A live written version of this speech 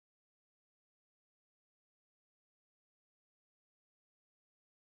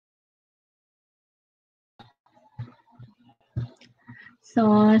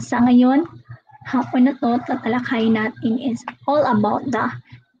So, sa ngayon, hapon na to, tatalakayin natin is all about the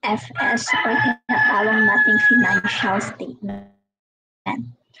FS or tinatawag nating financial statement.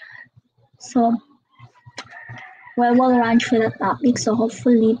 So, we'll run through the topic. So,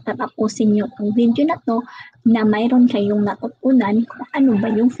 hopefully, tatapusin nyo ang video na to na mayroon kayong natutunan kung ano ba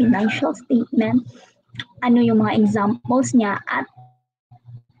yung financial statement, ano yung mga examples niya, at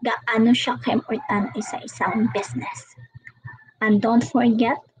gaano siya ka-importante sa isang business. And don't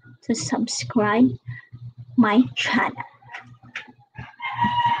forget to subscribe my channel.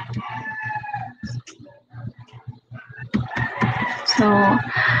 So,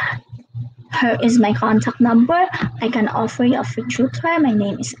 here is my contact number. I can offer you a free tutor. My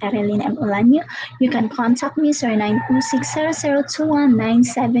name is Erilyn M. Ulanyo. You can contact me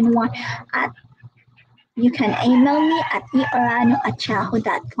 0926002191 at you can email me at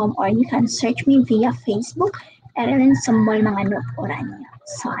eorano@yahoo.com or you can search me via Facebook, Erilyn Sambol Mga Uranyo.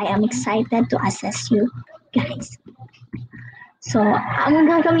 So I am excited to assess you guys. So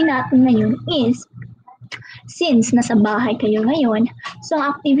ang gagawin natin ngayon is, since nasa bahay kayo ngayon, so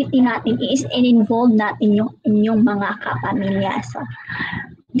ang activity natin is in-involve natin yung inyong mga kapamilya. So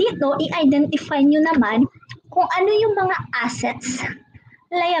dito, i-identify nyo naman kung ano yung mga assets,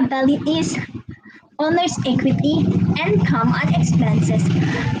 liabilities, owner's equity, income, and expenses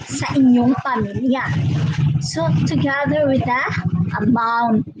sa inyong pamilya. So together with the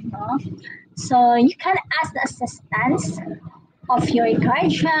amount, no? So you can ask the assistance of your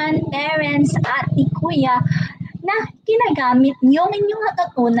guardian, parents, ate, kuya, na ginagamit yung inyong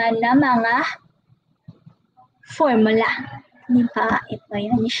natutunan na mga formula. Di ba? Ito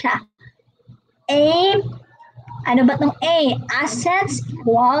yan siya. Ano ba itong A? Assets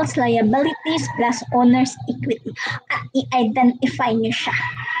equals liabilities plus owner's equity. At i-identify nyo siya.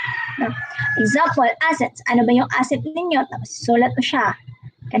 Example, assets. Ano ba yung asset ninyo? Tapos sulat mo siya.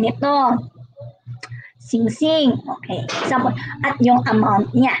 Ganito. Sing-sing. Okay. Example. At yung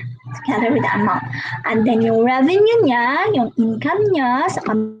amount niya. Together with the amount. And then yung revenue niya, yung income niya sa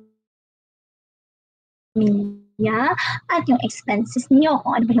pamilya, at yung expenses niyo.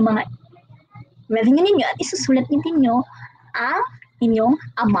 Kung ano ba yung mga revenue ninyo at isusulat ninyo ang inyong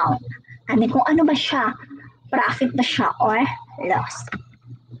amount. And then kung ano ba siya, profit ba siya or loss.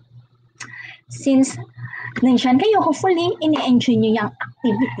 Since nandiyan kayo, hopefully, ini-enjoy nyo yung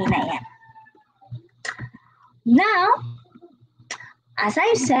activity na yan. Now, as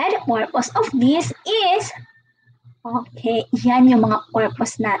I said, purpose of this is, okay, yan yung mga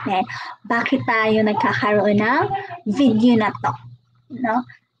purpose natin. Bakit tayo nagkakaroon ng video na to? No?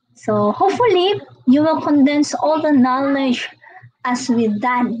 So hopefully, you will condense all the knowledge as we've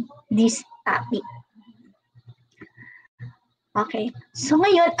done this topic. Okay, so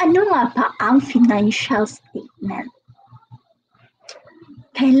ngayon, ano nga ba ang financial statement?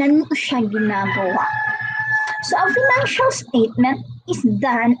 Kailan mo siya ginagawa? So ang financial statement is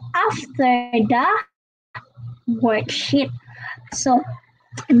done after the worksheet. So,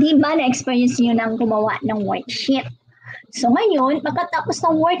 di ba na-experience nyo nang gumawa ng worksheet? So ngayon, pagkatapos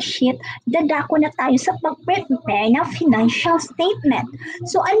ng worksheet, dadako na tayo sa pag-prepare ng financial statement.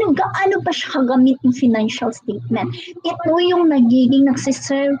 So gaano ba siya kagamit yung financial statement? Ito yung nagiging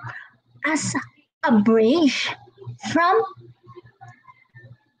nagsiserve as a bridge from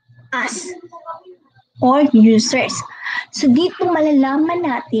us or users. So dito malalaman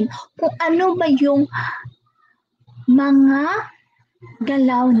natin kung ano ba yung mga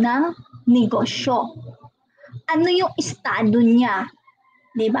galaw ng negosyo. Ano yung estado niya?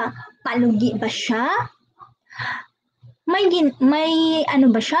 Diba? Palugi ba siya? May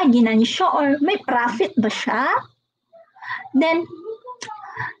ano ba siya? Ginansya or may profit ba siya? Then,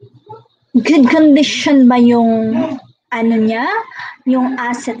 good condition ba yung ano niya? Yung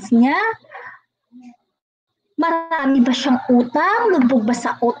assets niya? Marami ba siyang utang? Lubog ba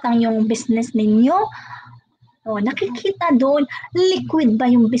sa utang yung business ninyo? O, nakikita doon, liquid ba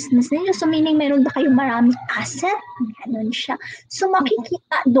yung business ninyo? So, meaning, meron ba kayong maraming asset? Ganon siya. So,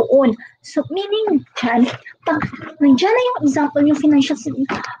 makikita doon. So, meaning, dyan, pag nandiyan na yung example, yung financial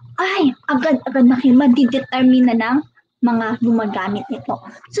statement, ay, agad-agad madidetermine na ng mga gumagamit nito.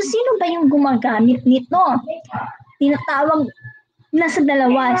 So, sino ba yung gumagamit nito? Tinatawag nasa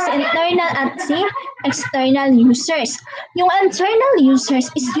dalawa, si internal at si external users. Yung internal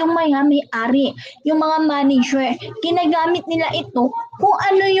users is yung mga may-ari, yung mga manager. Ginagamit nila ito kung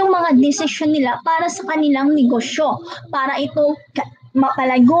ano yung mga decision nila para sa kanilang negosyo, para ito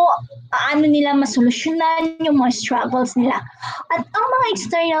mapalago, paano nila masolusyonan yung mga struggles nila. At ang mga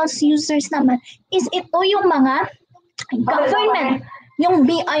external users naman is ito yung mga government, yung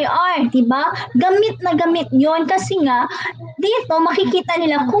BIR, di ba? Gamit na gamit yon kasi nga dito makikita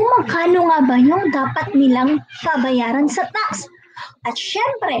nila kung magkano nga ba yung dapat nilang pabayaran sa tax. At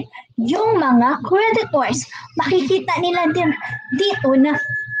syempre, yung mga creditors, makikita nila din dito na,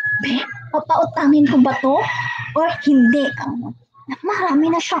 papautangin ko ba to or hindi?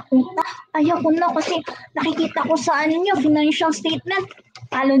 Marami na siyang utang. Ayaw ko na kasi nakikita ko sa financial statement,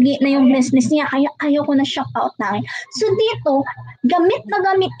 palugi na yung business niya, kaya ayaw ko na siyang pautangin. So dito, gamit na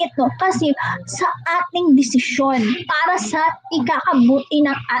gamit ito kasi sa ating desisyon para sa ikakabuti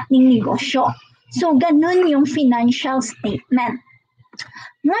ng ating negosyo. So ganun yung financial statement.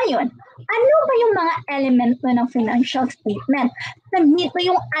 Ngayon, ano ba yung mga elemento ng financial statement? Nandito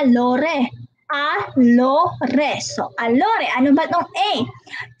yung alore. Alore. So, alore, ano ba itong A?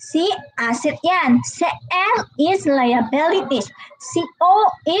 Si asset yan. Si L is liabilities. Si O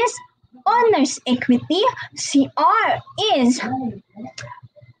is owner's equity. Si R is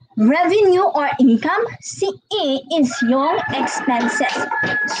revenue or income. Si E is yung expenses.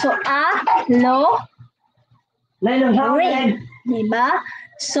 So, diba?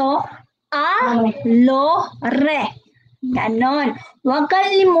 So, alore. Ganon. Huwag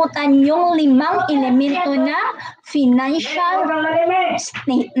kalimutan yung 5 elemento na financial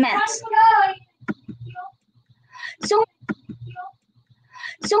statements.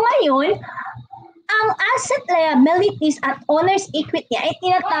 So ngayon, ang asset liabilities at owner's equity ay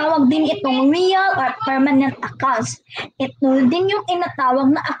tinatawag din itong real or permanent accounts. Ito din yung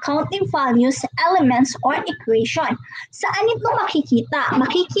tinatawag na accounting values, elements, or equation. Saan ito makikita?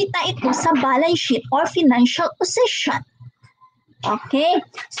 Makikita ito sa balance sheet or financial position. Okay?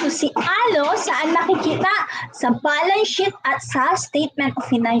 So si Alo, saan makikita? Sa balance sheet at sa statement of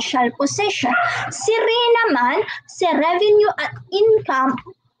financial position. Si Ri naman, sa revenue at income,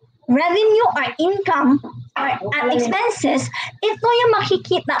 revenue or income or at expenses, ito yung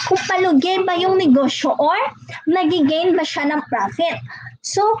makikita kung palugi ba yung negosyo or nagigain ba siya ng profit.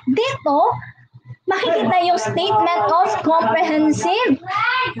 So dito, makikita yung statement of comprehensive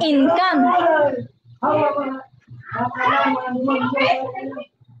income.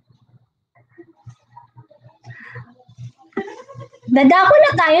 Dadako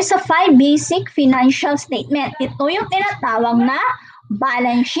na tayo sa 5 basic financial statement. Ito yung tinatawag na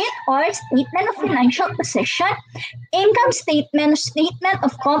balance sheet or statement of financial position, income statement, statement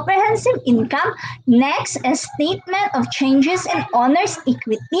of comprehensive income. Next is statement of changes in owner's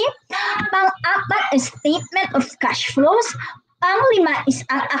equity. Pang-apat is statement of cash flows. Pang-5 is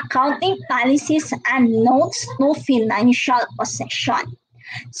ang accounting policies and notes to financial position.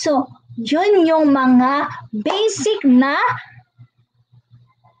 So, yun yung mga basic na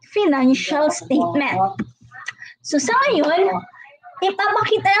financial statement. So, sa ngayon,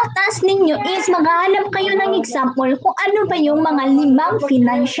 ipapakita yung task ninyo is maghahanap kayo ng example kung ano ba yung mga 5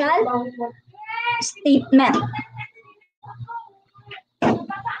 financial statement.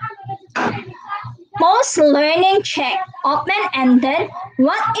 Post learning check. Open-ended.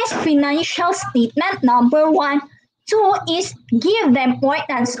 What is financial statement? Number 1. 2 is give the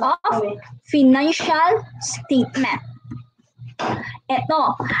importance of financial statement. Ito.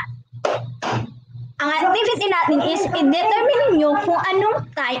 Ang activity natin is i-determine nyo kung anong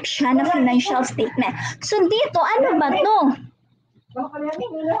type siya na financial statement. So dito, ano ba to?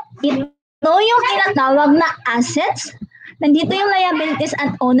 Ito yung tinatawag na assets. Nandito yung liabilities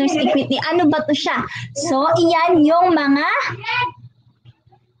at owner's equity. Ano ba to siya? So, iyan yung mga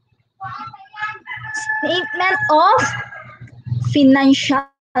statement of financial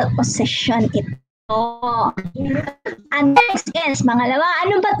position ito. And next is, pangalawa,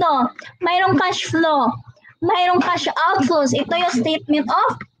 ano ba to? Mayroong cash flow. Mayroong cash outflows. Ito yung statement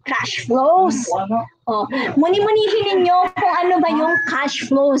of cash flows. Oh, muni-munihin ninyo kung ano ba yung cash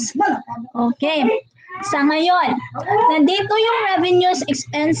flows. Okay. Sa ngayon, nandito yung revenues,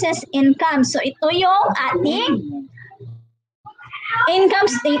 expenses, income. So ito yung ating income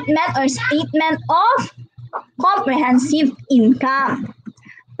statement or statement of comprehensive income.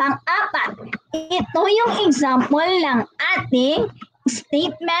 Pang-apat, ito yung example ng ating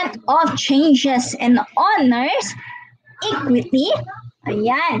statement of changes in owner's equity.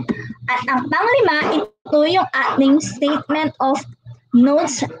 Ayan. At ang pang-5, ito yung ating statement of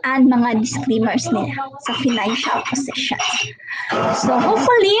notes and mga disclaimers nila sa financial positions. So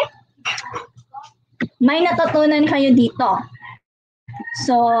hopefully, may natutunan kayo dito.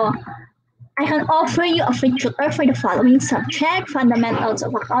 So, I can offer you a free tutor for the following subject, fundamentals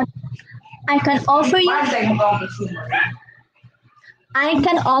of accounting. I can offer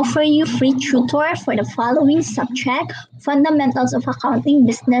you free tutor for the following subject, fundamentals of accounting,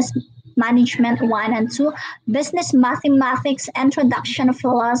 business Management 1 and 2, Business Mathematics, Introduction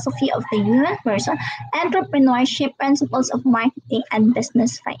Philosophy of the Human Person, Entrepreneurship, Principles of Marketing, and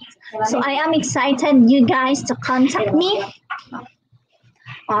Business Finance. So I am excited you guys to contact me.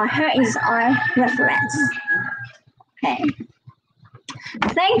 Here is our reference. Okay.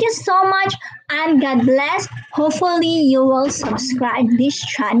 Thank you so much and God bless. Hopefully you will subscribe this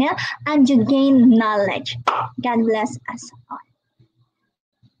channel and you gain knowledge. God bless us all.